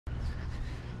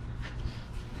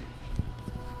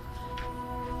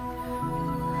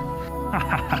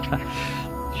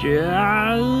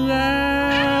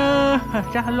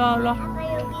자, 일로 와. 아빠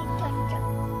여기 던져.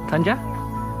 던져?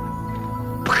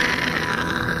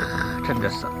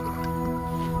 던졌어.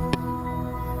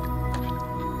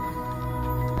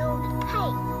 여기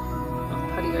파이.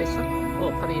 파리가 있어?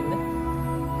 파리 있네.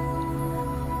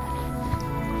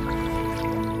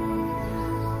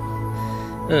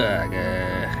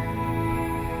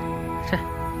 자,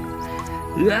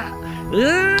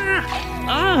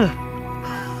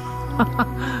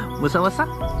 무서웠어?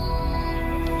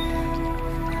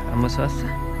 안 무서웠어?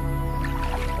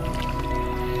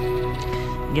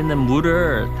 이게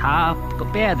물을 다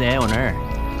빼야 돼 오늘.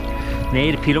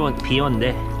 내일 비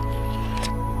온대.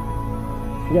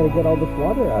 You gotta get all this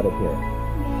water out of here.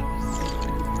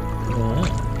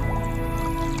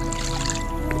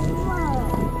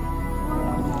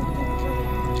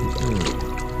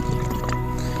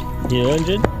 You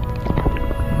engine?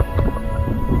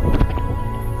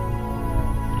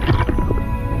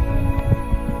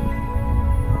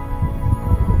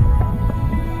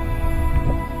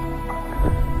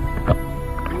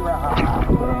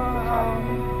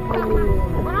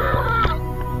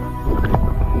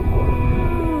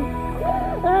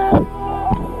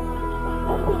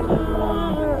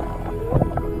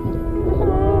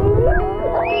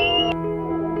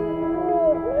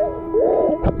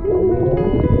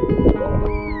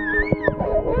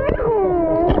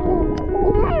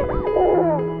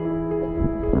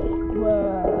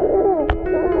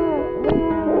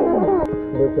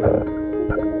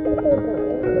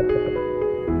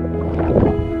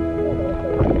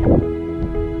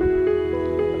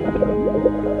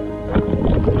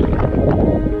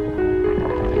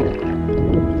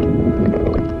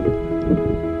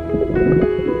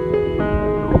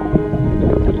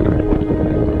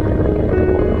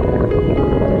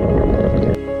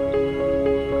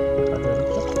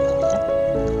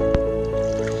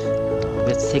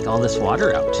 Let's take all this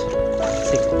water out.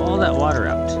 Let's take all that water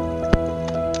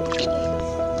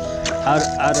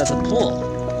out of the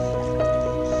pool.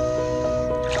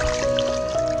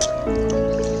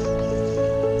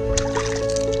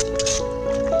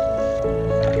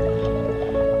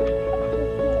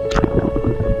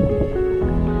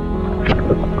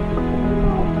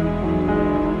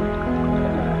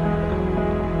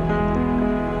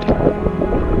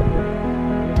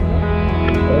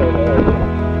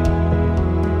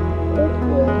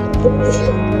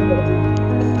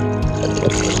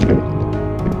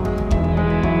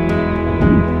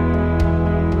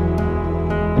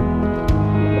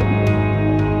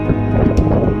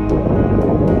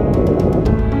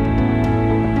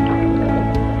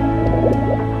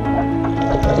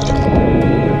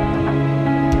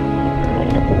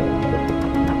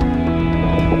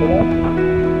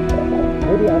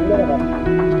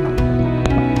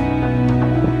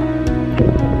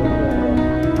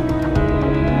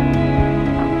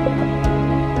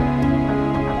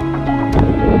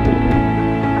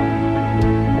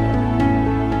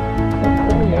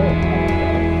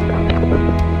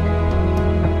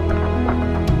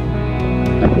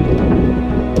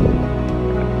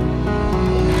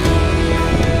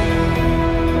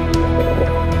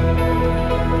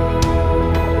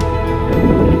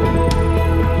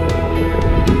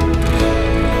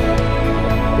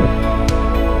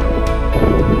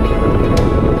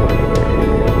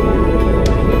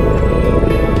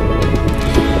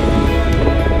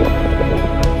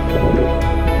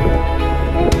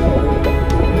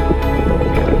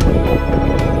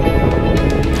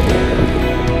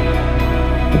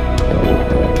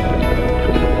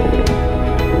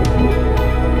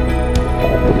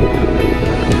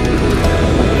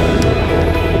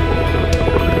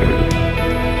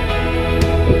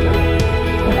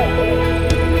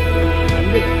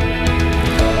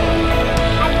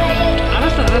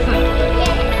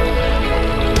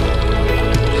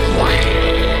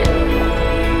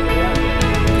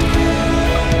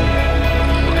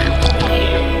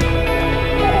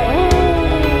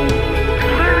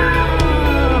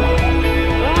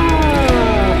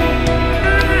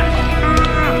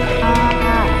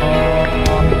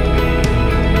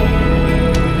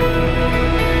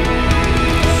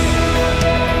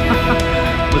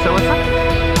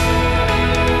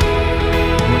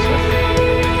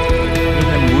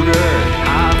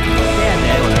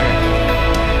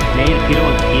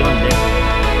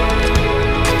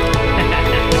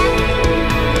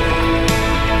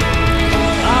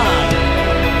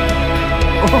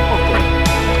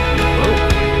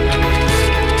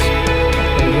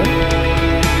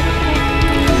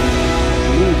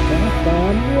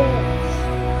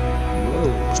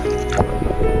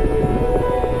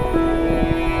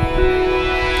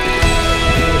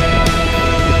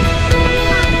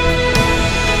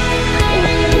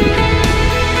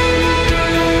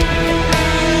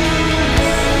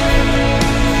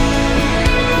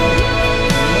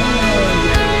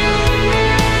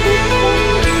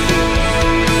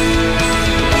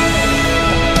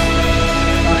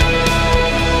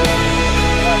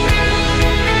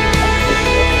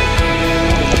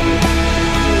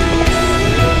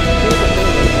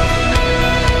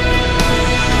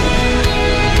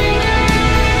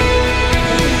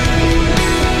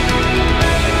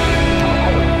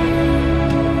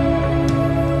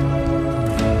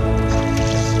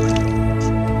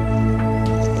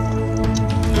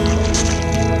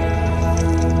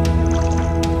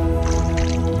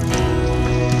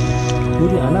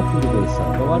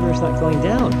 water is not going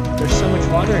down. There's so much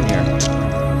water in here.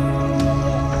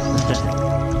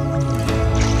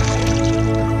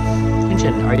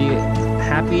 Hinjin, are you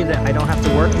happy that I don't have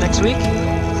to work next week?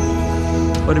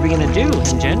 What are we gonna do,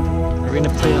 Hinjin? Are we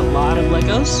gonna play a lot of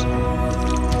Legos?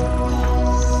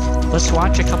 Let's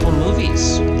watch a couple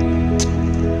movies.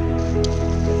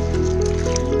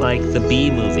 Like the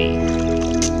Bee movie.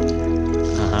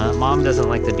 Mom doesn't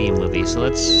like the Bee movie, so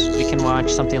we can watch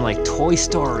something like Toy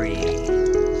Story.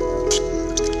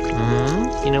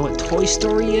 You know what Toy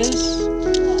Story is?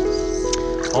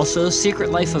 Also, Secret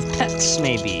Life of Pets,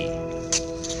 maybe.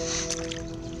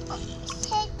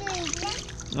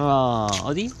 Oh,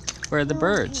 Odi, where are the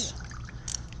birds?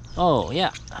 Oh,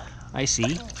 yeah, I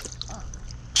see.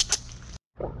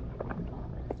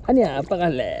 Anya,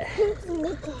 pakale.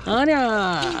 Anya.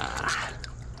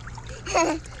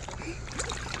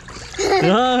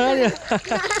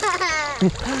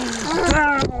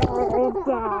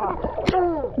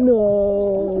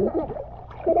 No.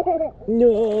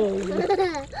 No.